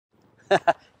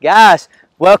Guys,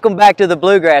 welcome back to the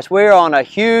Bluegrass. We're on a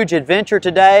huge adventure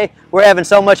today. We're having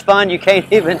so much fun you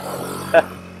can't even,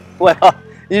 well,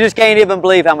 you just can't even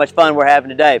believe how much fun we're having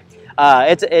today.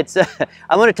 I'm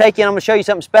going to take you and I'm going to show you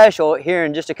something special here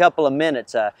in just a couple of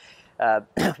minutes.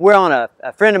 We're on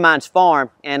a friend of mine's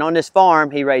farm, and on this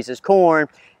farm he raises corn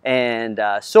and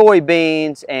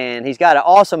soybeans, and he's got an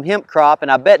awesome hemp crop, and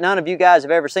I bet none of you guys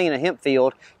have ever seen a hemp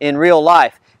field in real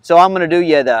life. So I'm going to do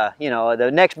you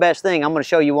the next best thing. I'm going to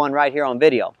show you one right here on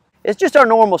video. It's just our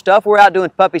normal stuff. We're out doing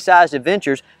puppy-sized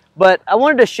adventures, but I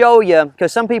wanted to show you,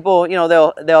 because some people,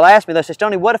 they'll ask me, they'll say,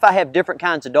 Stonnie, what if I have different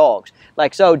kinds of dogs?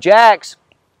 Like, so Jax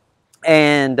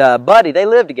and Buddy, they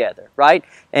live together, right?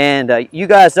 And you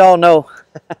guys all know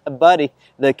Buddy,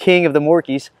 the king of the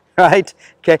Morkies, right?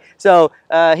 Okay, so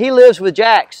he lives with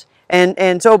Jax.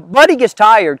 And so Buddy gets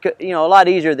tired, a lot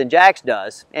easier than Jax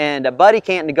does. And Buddy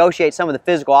can't negotiate some of the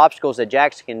physical obstacles that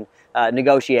Jax can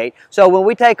negotiate. So when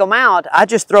we take them out, I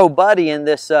just throw Buddy in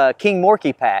this King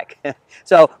Morkie pack.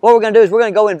 So what we're going to do is we're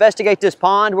going to go investigate this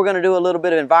pond. We're going to do a little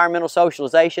bit of environmental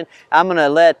socialization. I'm going to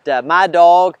let my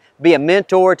dog be a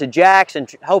mentor to Jax,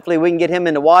 and hopefully we can get him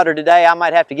in the water today. I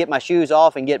might have to get my shoes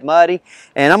off and get muddy.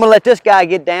 And I'm going to let this guy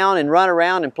get down and run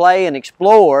around and play and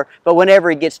explore. But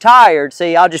whenever he gets tired,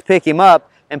 see, I'll just pick him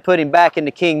up and put him back in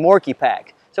the King Morkie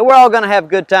pack. So we're all going to have a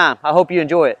good time. I hope you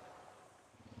enjoy it.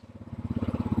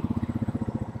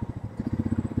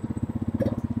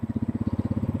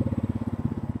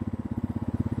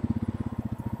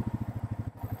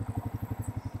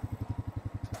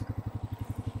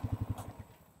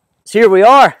 So here we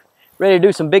are, ready to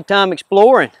do some big time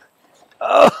exploring.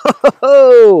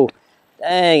 Oh,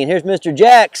 dang, and here's Mr.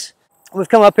 Jax. We've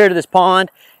come up here to this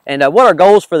pond, and what our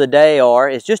goals for the day are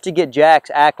is just to get Jax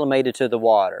acclimated to the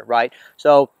water, right?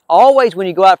 So always when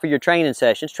you go out for your training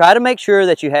sessions, try to make sure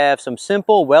that you have some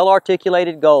simple,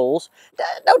 well-articulated goals.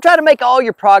 Don't try to make all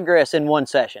your progress in one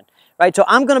session, right? So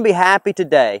I'm gonna be happy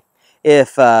today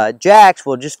if Jax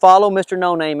will just follow Mr.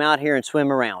 No Name out here and swim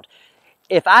around.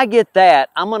 If I get that,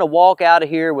 I'm going to walk out of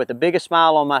here with the biggest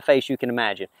smile on my face you can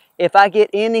imagine. If I get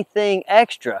anything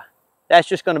extra, that's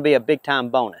just going to be a big time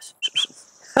bonus.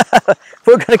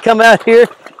 We're going to come out here,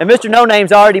 and Mr. No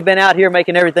Name's already been out here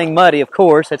making everything muddy, of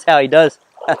course. That's how he does.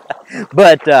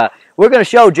 But we're going to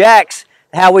show Jax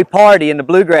how we party in the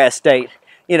Bluegrass state.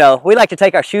 We like to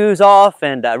take our shoes off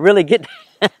and really get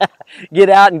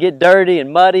out and get dirty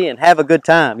and muddy and have a good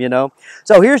time,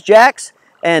 So here's Jax,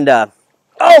 and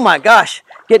oh my gosh,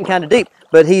 getting kind of deep,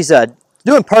 but he's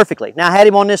doing perfectly. Now I had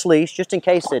him on this leash just in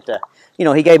case that,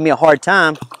 he gave me a hard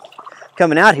time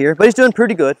coming out here, but he's doing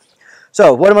pretty good.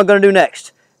 So what am I going to do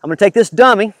next? I'm going to take this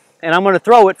dummy and I'm going to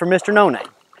throw it for Mr. No Name.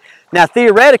 Now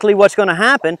theoretically what's going to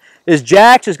happen is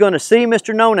Jax is going to see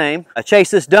Mr. No Name chase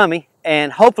this dummy,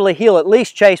 and hopefully he'll at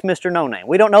least chase Mr. No Name.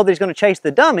 We don't know that he's going to chase the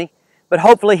dummy, but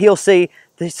hopefully he'll see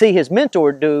his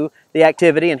mentor do the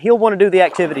activity, and he'll want to do the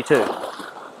activity too.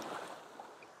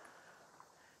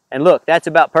 And look, that's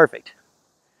about perfect.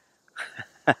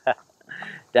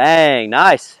 Dang,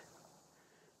 nice.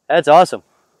 That's awesome.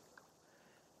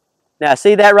 Now,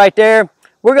 see that right there?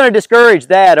 We're going to discourage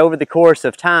that over the course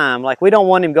of time. Like, we don't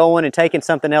want him going and taking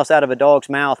something else out of a dog's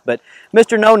mouth. But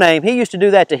Mr. No Name, he used to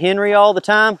do that to Henry all the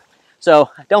time. So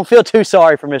don't feel too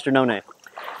sorry for Mr. No Name.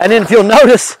 And then if you'll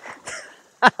notice,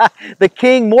 the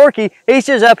King Morkie, he's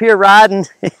just up here riding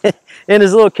in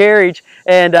his little carriage,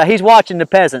 and he's watching the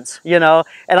peasants, And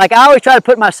like, I always try to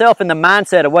put myself in the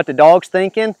mindset of what the dog's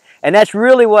thinking, and that's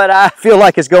really what I feel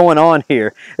like is going on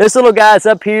here. This little guy's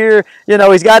up here,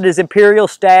 he's got his imperial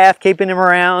staff keeping him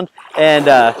around,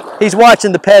 and he's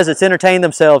watching the peasants entertain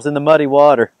themselves in the muddy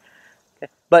water.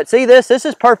 But see this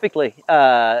is perfectly,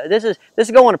 this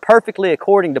is going perfectly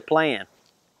according to plan.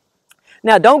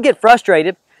 Now, don't get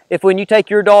frustrated if when you take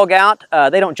your dog out,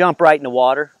 they don't jump right in the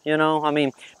water, I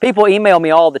mean, people email me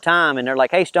all the time and they're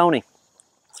like, hey, Stonnie,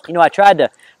 I tried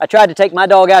to take my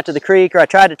dog out to the creek, or I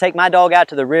tried to take my dog out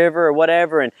to the river or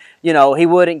whatever, and, he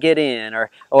wouldn't get in,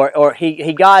 or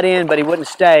he got in but he wouldn't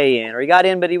stay in, or he got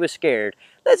in but he was scared.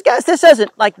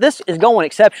 This is going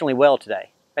exceptionally well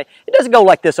today, right? It doesn't go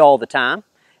like this all the time.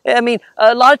 I mean,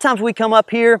 a lot of times we come up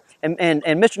here and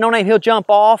Mr. No Name, he'll jump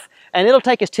off, and it'll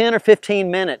take us 10 or 15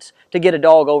 minutes to get a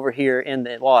dog over here in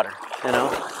the water,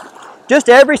 Just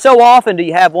every so often do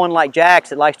you have one like Jax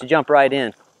that likes to jump right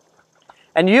in.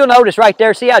 And you'll notice right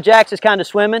there, see how Jax is kind of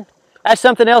swimming? That's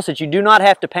something else that you do not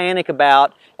have to panic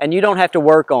about and you don't have to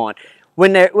work on.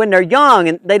 When they're young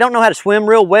and they don't know how to swim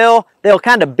real well, they'll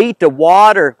kind of beat the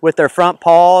water with their front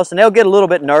paws, and they'll get a little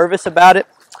bit nervous about it.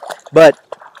 But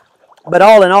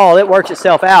all in all, it works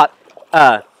itself out.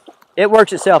 It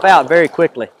works itself out very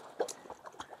quickly.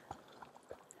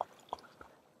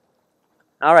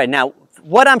 All right, now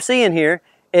what I'm seeing here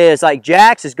is like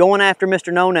Jax is going after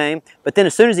Mr. No Name, but then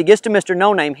as soon as he gets to Mr.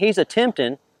 No Name, he's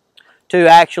attempting to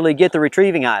actually get the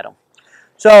retrieving item.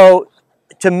 So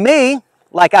to me,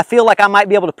 like I feel like I might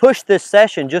be able to push this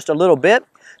session just a little bit.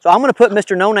 So I'm going to put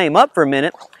Mr. No Name up for a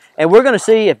minute, and we're going to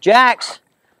see if Jax,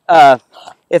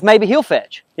 if maybe he'll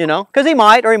fetch, you know, because he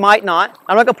might or he might not.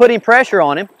 I'm not going to put any pressure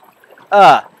on him,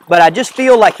 but I just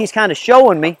feel like he's kind of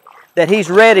showing me that he's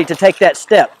ready to take that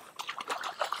step.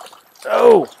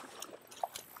 Oh.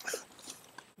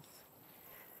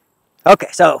 Okay,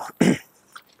 so,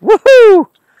 woohoo!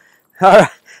 All right,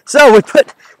 so we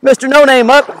put Mr. No Name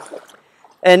up,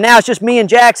 and now it's just me and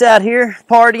Jax out here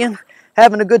partying,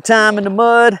 having a good time in the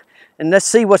mud, and let's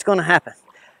see what's going to happen.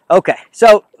 Okay,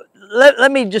 so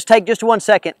let me just take just 1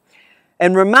 second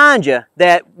and remind you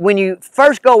that when you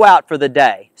first go out for the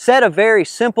day, set a very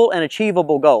simple and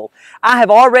achievable goal. I have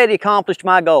already accomplished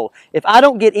my goal. If I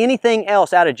don't get anything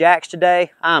else out of Jax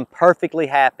today, I'm perfectly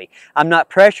happy. I'm not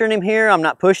pressuring him here. I'm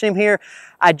not pushing him here.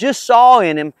 I just saw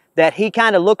in him that he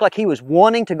kind of looked like he was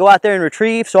wanting to go out there and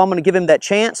retrieve, so I'm going to give him that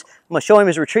chance. I'm going to show him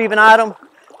his retrieving item.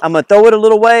 I'm going to throw it a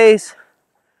little ways.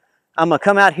 I'm going to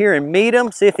come out here and meet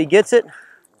him, see if he gets it.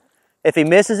 If he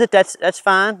misses it, that's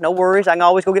fine. No worries. I can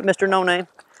always go get Mr. No Name.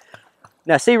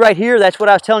 Now, see right here, that's what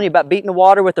I was telling you about beating the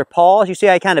water with their paws. You see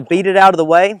how I kind of beat it out of the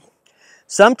way?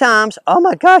 Sometimes, oh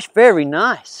my gosh, very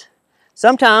nice.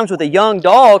 Sometimes with a young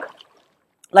dog,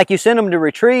 like you send them to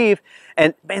retrieve,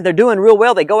 and man, they're doing real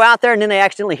well. They go out there and then they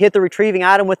accidentally hit the retrieving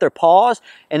item with their paws,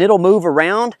 and it'll move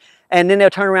around, and then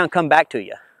they'll turn around and come back to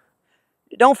you.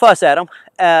 Don't fuss at them.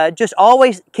 Just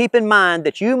always keep in mind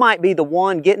that you might be the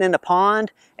one getting in the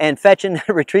pond and fetching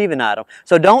the retrieving item.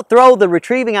 So don't throw the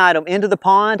retrieving item into the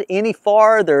pond any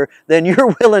farther than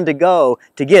you're willing to go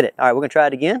to get it. All right, we're going to try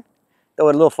it again. Throw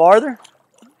it a little farther.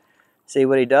 See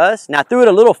what he does. Now I threw it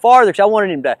a little farther because I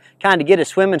wanted him to kind of get his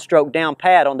swimming stroke down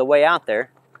pat on the way out there.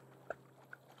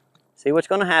 See what's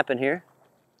going to happen here.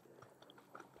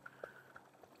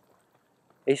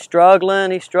 He's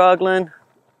struggling, he's struggling.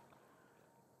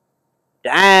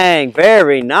 Dang,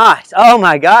 very nice. Oh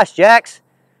my gosh, Jax,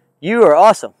 you are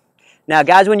awesome. Now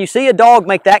guys, when you see a dog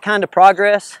make that kind of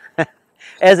progress,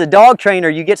 as a dog trainer,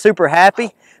 you get super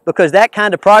happy because that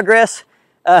kind of progress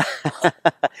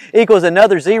equals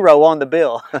another 0 on the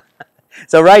bill.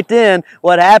 So right then,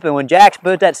 what happened when Jax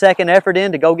put that second effort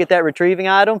in to go get that retrieving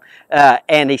item,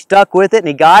 and he stuck with it and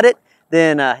he got it,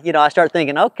 then you know, I start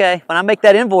thinking, okay, when I make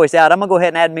that invoice out, I'm gonna go ahead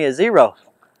and add me a 0.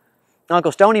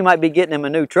 Uncle Stonnie might be getting him a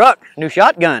new truck, new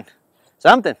shotgun,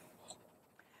 something.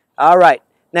 All right,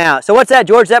 now, so what's that,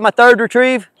 George? Is that my third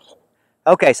retrieve?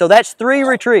 Okay, so that's 3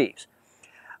 retrieves.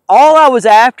 All I was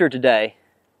after today,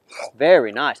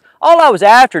 very nice. All I was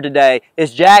after today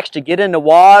is Jax to get in the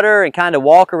water and kind of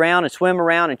walk around and swim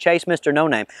around and chase Mr. No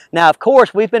Name. Now, of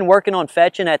course, we've been working on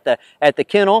fetching at the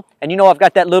kennel, and you know I've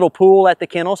got that little pool at the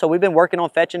kennel, so we've been working on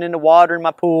fetching in the water in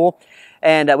my pool,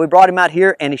 and we brought him out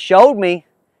here, and he showed me,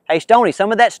 hey, Stonnie,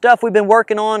 some of that stuff we've been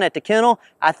working on at the kennel,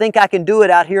 I think I can do it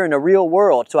out here in the real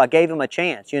world. So I gave him a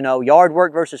chance, you know, yard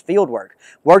work versus field work.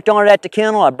 Worked on it at the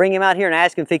kennel. I bring him out here and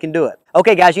ask him if he can do it.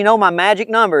 Okay, guys, you know my magic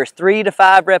number is 3 to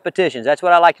 5 repetitions. That's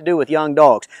what I like to do with young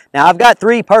dogs. Now, I've got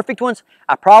 3 perfect ones.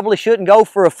 I probably shouldn't go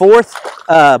for a 4th,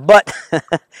 but I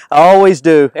always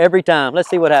do, every time. Let's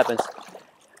see what happens.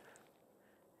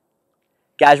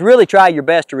 Guys, really try your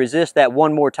best to resist that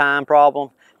one more time problem,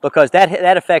 because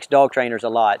that affects dog trainers a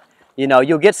lot. You know,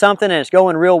 you'll get something and it's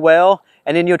going real well,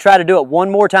 and then you'll try to do it one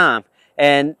more time.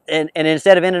 And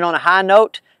instead of ending on a high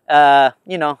note,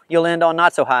 you know, you'll end on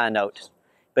not so high a note.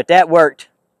 But that worked.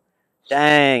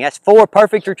 Dang, that's 4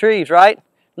 perfect retrieves, right?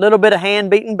 A little bit of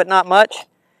hand beating, but not much.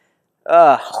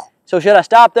 So should I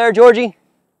stop there, Georgie?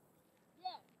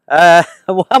 Yeah.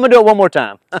 Well, I'm going to do it one more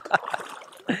time.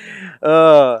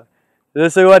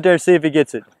 Let's go out there and see if he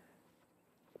gets it.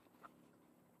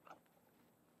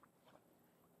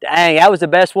 Dang, that was the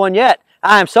best one yet.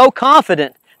 I am so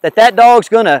confident that that dog's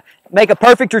going to make a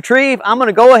perfect retrieve. I'm going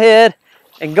to go ahead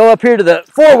and go up here to the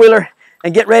 4-wheeler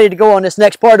and get ready to go on this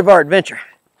next part of our adventure.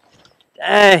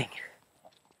 Dang.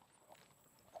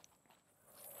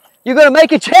 You're going to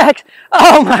make it, Jax?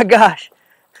 Oh my gosh.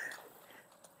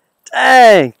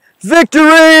 Dang.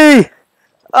 Victory!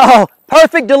 Oh,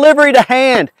 perfect delivery to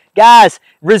hand. Guys,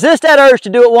 resist that urge to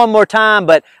do it one more time,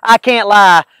 but I can't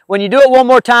lie. When you do it one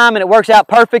more time and it works out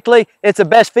perfectly, it's the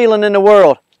best feeling in the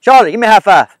world. Charlotte, give me a high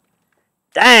five.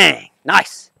 Dang,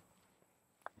 nice.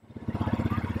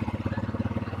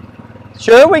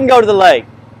 Sure, we can go to the lake.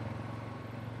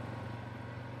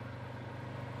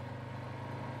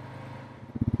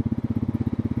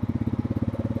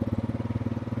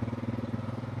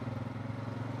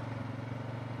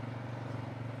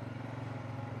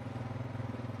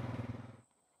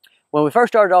 When we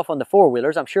first started off on the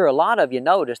four-wheelers, I'm sure a lot of you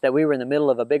noticed that we were in the middle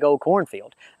of a big old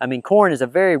cornfield. I mean, corn is a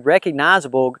very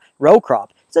recognizable row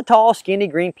crop. It's a tall, skinny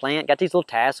green plant, got these little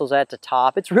tassels at the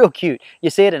top. It's real cute. You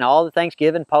see it in all the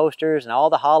Thanksgiving posters and all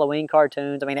the Halloween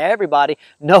cartoons. I mean, everybody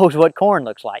knows what corn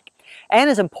looks like. And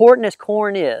as important as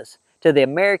corn is to the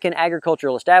American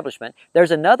agricultural establishment,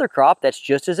 there's another crop that's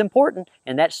just as important,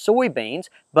 and that's soybeans,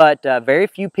 but very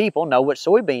few people know what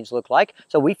soybeans look like,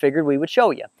 so we figured we would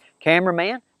show you.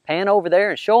 Cameraman, pan over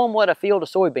there and show them what a field of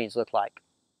soybeans look like.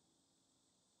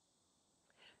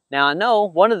 Now I know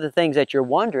one of the things that you're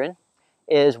wondering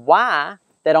is why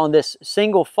that on this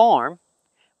single farm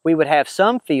we would have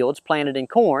some fields planted in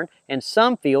corn and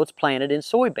some fields planted in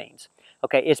soybeans.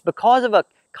 Okay, it's because of a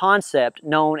concept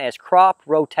known as crop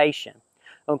rotation.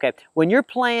 Okay, when you're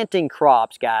planting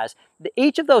crops, guys,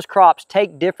 each of those crops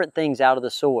take different things out of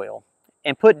the soil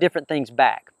and put different things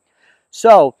back.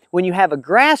 So when you have a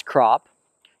grass crop,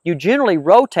 you generally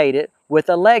rotate it with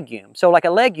a legume. So like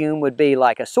a legume would be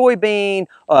like a soybean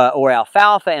or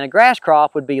alfalfa, and a grass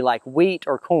crop would be like wheat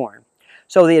or corn.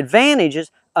 So the advantages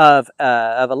of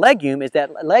a legume is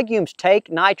that legumes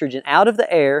take nitrogen out of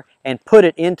the air and put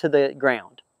it into the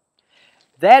ground.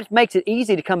 That makes it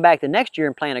easy to come back the next year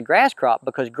and plant a grass crop,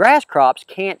 because grass crops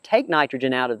can't take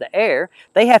nitrogen out of the air.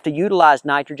 They have to utilize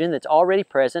nitrogen that's already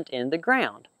present in the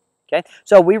ground. Okay,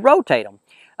 so we rotate them.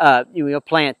 You'll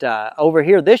plant over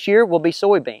here this year will be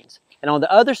soybeans, and on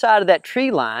the other side of that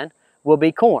tree line will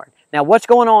be corn. Now what's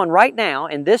going on right now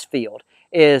in this field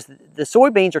is the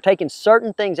soybeans are taking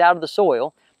certain things out of the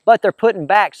soil, but they're putting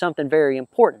back something very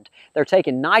important. They're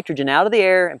taking nitrogen out of the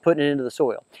air and putting it into the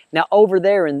soil. Now over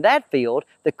there in that field,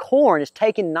 the corn is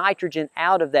taking nitrogen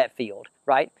out of that field,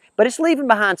 right? But it's leaving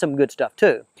behind some good stuff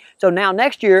too. So now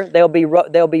next year they'll be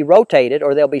rotated,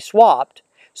 or they'll be swapped,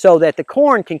 so that the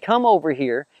corn can come over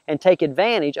here and take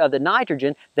advantage of the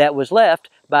nitrogen that was left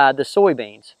by the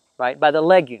soybeans, right, by the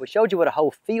legume. We showed you what a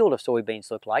whole field of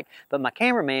soybeans looked like, but my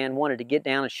cameraman wanted to get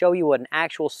down and show you what an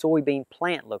actual soybean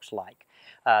plant looks like.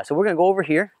 So we're going to go over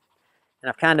here, and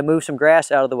I've kind of moved some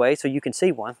grass out of the way so you can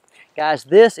see one. Guys,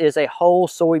 this is a whole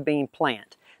soybean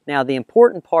plant. Now the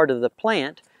important part of the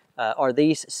plant are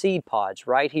these seed pods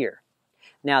right here.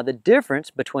 Now the difference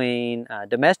between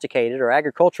domesticated or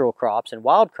agricultural crops and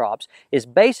wild crops is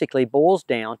basically boils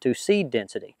down to seed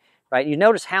density, right? You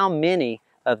notice how many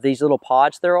of these little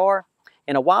pods there are?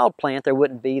 In a wild plant there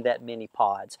wouldn't be that many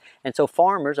pods. And so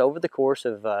farmers over the course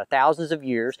of thousands of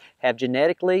years have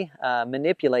genetically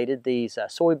manipulated these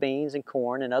soybeans and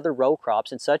corn and other row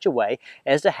crops in such a way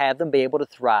as to have them be able to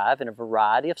thrive in a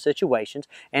variety of situations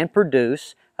and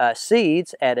produce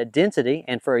seeds at a density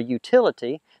and for a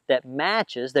utility that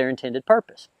matches their intended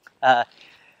purpose.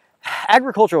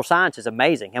 Agricultural science is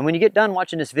amazing, and when you get done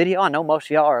watching this video, I know most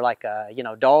of y'all are like, you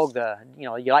like dog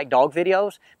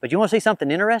videos, but you want to see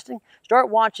something interesting? Start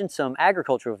watching some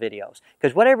agricultural videos,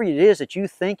 because whatever it is that you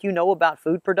think you know about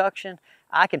food production,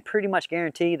 I can pretty much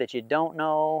guarantee that you don't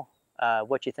know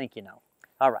what you think you know.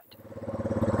 All right.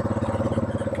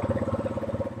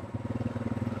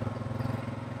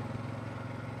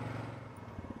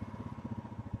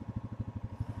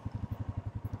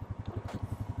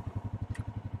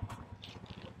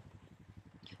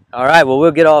 All right, well,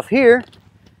 we'll get off here,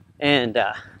 and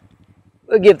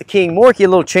we'll give the King Morkie a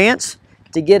little chance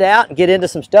to get out and get into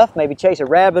some stuff, maybe chase a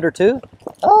rabbit or two.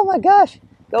 Oh my gosh,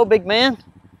 go big man.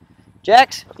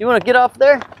 Jax, you want to get off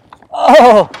there?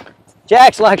 Oh,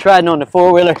 Jax likes riding on the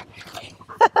four-wheeler.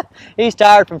 He's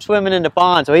tired from swimming in the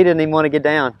pond, so he didn't even want to get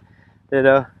down.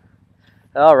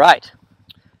 All right,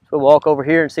 so we'll walk over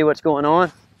here and see what's going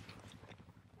on.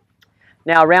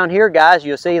 Now around here, guys,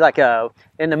 you'll see like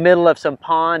in the middle of some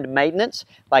pond maintenance,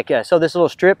 like so this little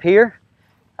strip here,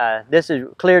 this is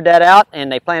cleared that out,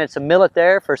 and they planted some millet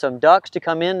there for some ducks to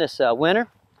come in this winter.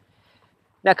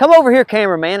 Now come over here,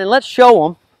 cameraman, and let's show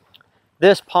them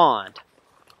this pond.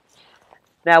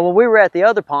 Now when we were at the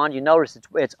other pond, you notice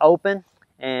it's open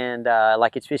and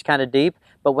like it's just kind of deep.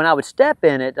 But when I would step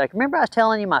in it, like remember I was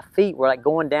telling you my feet were like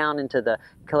going down into the,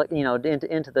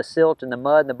 into the silt and the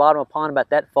mud in the bottom of the pond about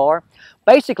that far.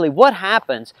 Basically what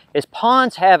happens is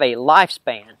ponds have a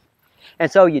lifespan.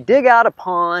 And so you dig out a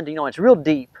pond, it's real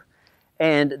deep.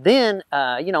 And then,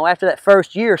 after that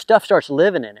first year, stuff starts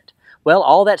living in it. Well,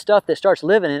 all that stuff that starts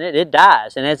living in it, it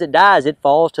dies. And as it dies, it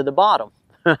falls to the bottom.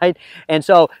 Right? And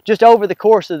so just over the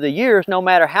course of the years, no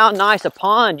matter how nice a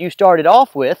pond you started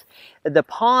off with, the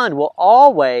pond will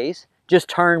always just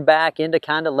turn back into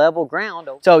kind of level ground.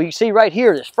 So you see right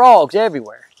here, there's frogs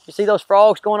everywhere. You see those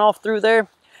frogs going off through there?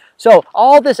 So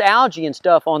all this algae and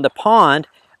stuff on the pond,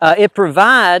 it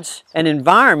provides an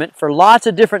environment for lots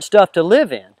of different stuff to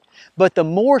live in. But the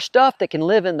more stuff that can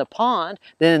live in the pond,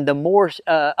 then the more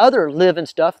other living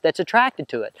stuff that's attracted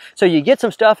to it. So you get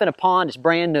some stuff in a pond, it's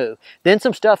brand new. Then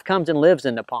some stuff comes and lives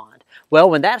in the pond. Well,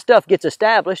 when that stuff gets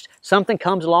established, something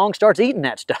comes along, starts eating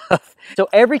that stuff. So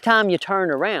every time you turn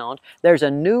around, there's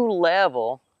a new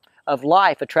level of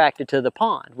life attracted to the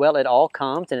pond. Well, it all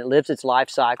comes and it lives its life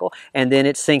cycle, and then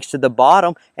it sinks to the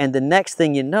bottom, and the next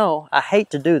thing you know, I hate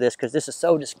to do this because this is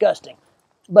so disgusting,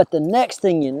 but the next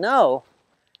thing you know,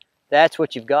 that's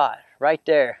what you've got right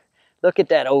there. Look at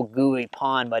that old gooey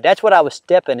pond mud. That's what I was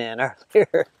stepping in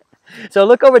earlier. So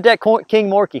look over at that King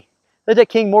Morkie. Look at that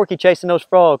King Morkie chasing those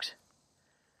frogs.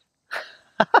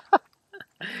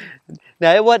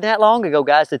 Now, it wasn't that long ago,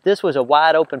 guys, that this was a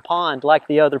wide open pond like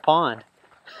the other pond.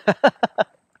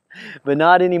 But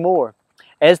not anymore.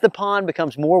 As the pond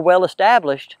becomes more well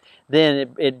established,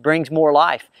 then it brings more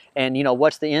life. And you know,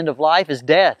 what's the end of life is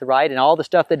death, right? And all the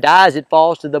stuff that dies, it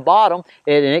falls to the bottom,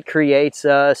 and it creates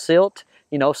silt,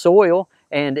 you know, soil,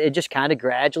 and it just kind of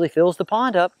gradually fills the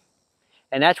pond up.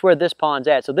 And that's where this pond's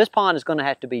at. So this pond is going to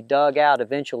have to be dug out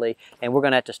eventually, and we're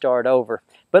going to have to start over.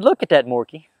 But look at that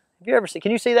Morkie. Have you ever seen?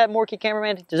 Can you see that Morkie,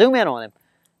 cameraman? Zoom in on him.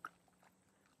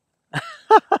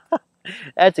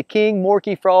 That's a King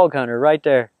Morkie frog hunter right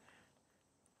there.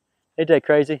 Ain't that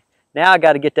crazy? Now I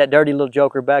got to get that dirty little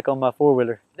joker back on my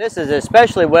four-wheeler. This is an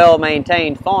especially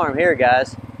well-maintained farm here,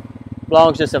 guys.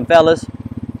 Belongs to some fellas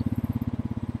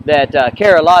that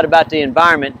care a lot about the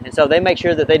environment, and so they make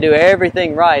sure that they do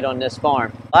everything right on this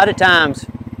farm. A lot of times,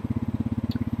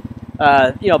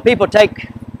 you know, people take,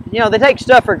 they take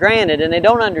stuff for granted, and they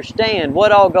don't understand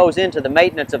what all goes into the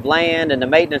maintenance of land and the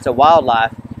maintenance of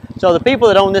wildlife. So the people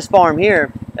that own this farm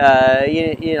here,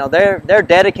 they're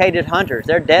dedicated hunters,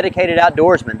 they're dedicated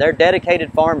outdoorsmen, they're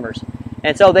dedicated farmers.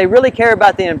 And so they really care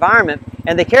about the environment,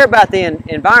 and they care about the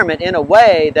environment in a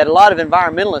way that a lot of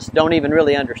environmentalists don't even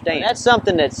really understand. That's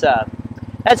something that's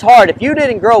hard. If you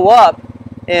didn't grow up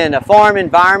in a farm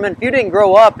environment, if you didn't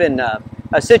grow up in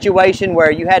a situation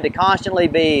where you had to constantly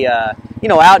be,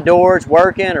 outdoors,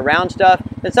 working, around stuff,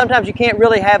 then sometimes you can't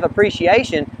really have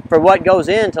appreciation for what goes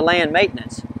into land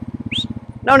maintenance.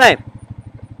 No name.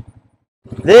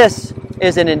 This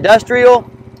is an industrial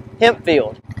hemp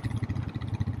field.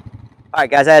 All right,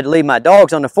 guys, I had to leave my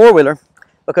dogs on the four-wheeler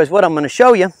because what I'm going to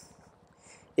show you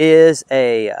is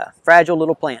a fragile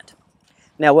little plant.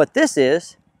 Now, what this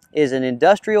is an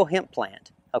industrial hemp plant,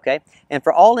 okay? And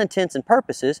for all intents and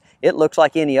purposes, it looks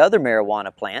like any other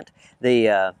marijuana plant.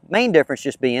 The main difference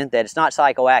just being that it's not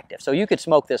psychoactive. So you could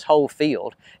smoke this whole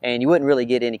field and you wouldn't really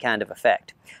get any kind of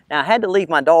effect. Now, I had to leave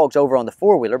my dogs over on the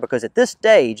four-wheeler because at this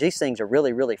stage, these things are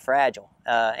really, really fragile.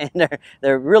 And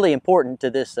they're really important to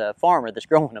this farmer that's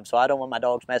growing them, so I don't want my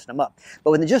dogs messing them up.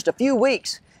 But within just a few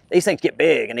weeks, these things get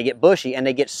big and they get bushy and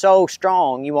they get so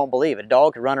strong you won't believe it. A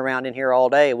dog could run around in here all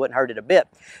day, it wouldn't hurt it a bit.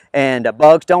 And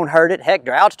bugs don't hurt it, heck,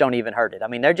 droughts don't even hurt it. I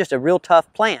mean, they're just a real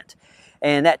tough plant.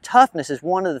 And that toughness is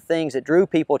one of the things that drew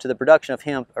people to the production of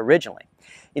hemp originally.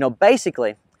 You know,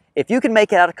 basically, if you can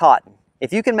make it out of cotton,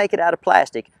 if you can make it out of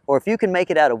plastic, or if you can make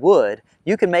it out of wood,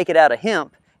 you can make it out of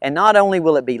hemp, and not only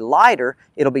will it be lighter,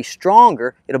 it'll be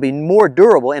stronger, it'll be more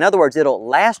durable. In other words, it'll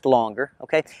last longer,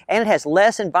 okay? And it has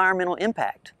less environmental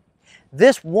impact.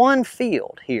 This one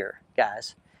field here,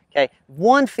 guys, okay,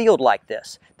 one field like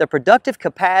this, the productive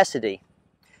capacity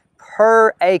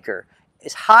per acre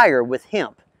is higher with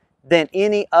hemp than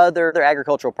any other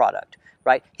agricultural product,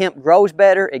 right? Hemp grows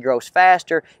better, it grows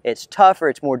faster, it's tougher,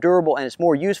 it's more durable, and it's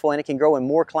more useful, and it can grow in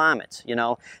more climates, you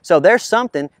know? So there's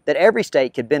something that every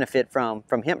state could benefit from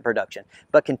hemp production.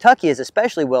 But Kentucky is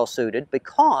especially well suited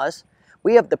because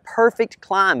we have the perfect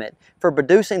climate for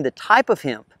producing the type of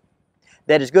hemp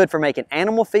that is good for making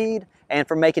animal feed and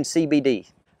for making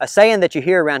CBD. A saying that you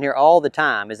hear around here all the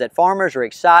time is that farmers are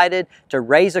excited to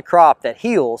raise a crop that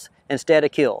heals instead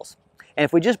of kills. And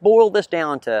if we just boil this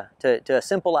down to a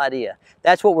simple idea,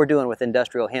 that's what we're doing with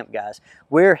industrial hemp, guys.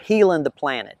 We're healing the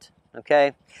planet,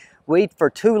 okay? For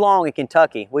too long in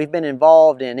Kentucky, we've been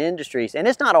involved in industries, and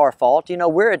it's not our fault. You know,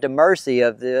 we're at the mercy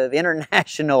of the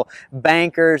international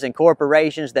bankers and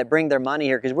corporations that bring their money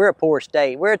here because we're a poor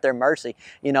state. We're at their mercy,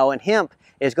 you know, and hemp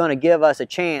is going to give us a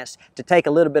chance to take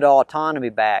a little bit of autonomy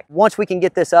back. Once we can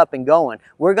get this up and going,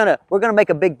 we're gonna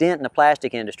make a big dent in the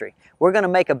plastic industry. We're gonna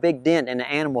make a big dent in the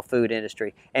animal food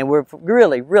industry. And we're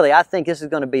really, I think this is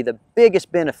gonna be the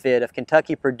biggest benefit of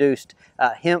Kentucky produced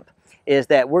hemp, is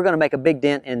that we're going to make a big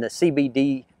dent in the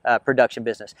CBD production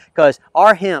business, because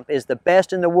our hemp is the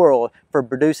best in the world for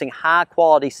producing high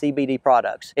quality CBD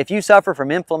products. If you suffer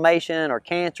from inflammation or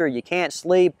cancer, you can't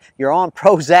sleep, you're on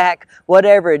Prozac,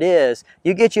 whatever it is,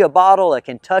 you get you a bottle of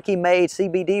Kentucky made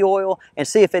CBD oil and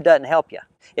see if it doesn't help you.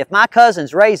 If my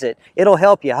cousins raise it, it'll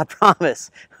help you, I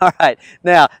promise. All right,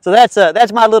 now, so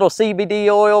that's my little CBD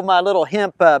oil, my little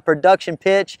hemp production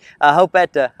pitch. I hope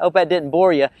that didn't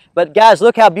bore you. But guys,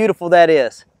 look how beautiful that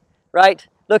is, right?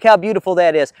 Look how beautiful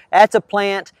that is. That's a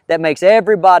plant that makes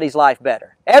everybody's life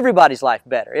better. Everybody's life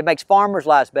better. It makes farmers'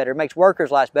 lives better. It makes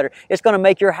workers' lives better. It's going to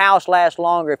make your house last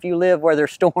longer if you live where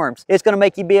there's storms. It's going to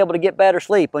make you be able to get better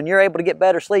sleep. When you're able to get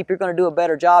better sleep, you're going to do a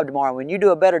better job tomorrow. When you do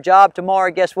a better job tomorrow,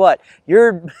 guess what?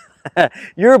 Your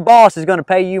boss is going to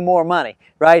pay you more money,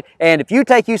 right? And if you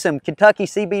take you some Kentucky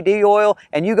CBD oil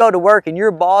and you go to work and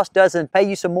your boss doesn't pay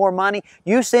you some more money,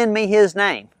 you send me his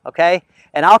name, okay?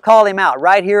 And I'll call him out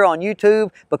right here on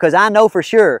YouTube, because I know for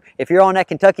sure if you're on that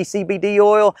Kentucky CBD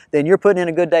oil, then you're putting in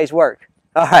a good day's work.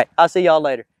 All right, I'll see y'all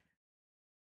later.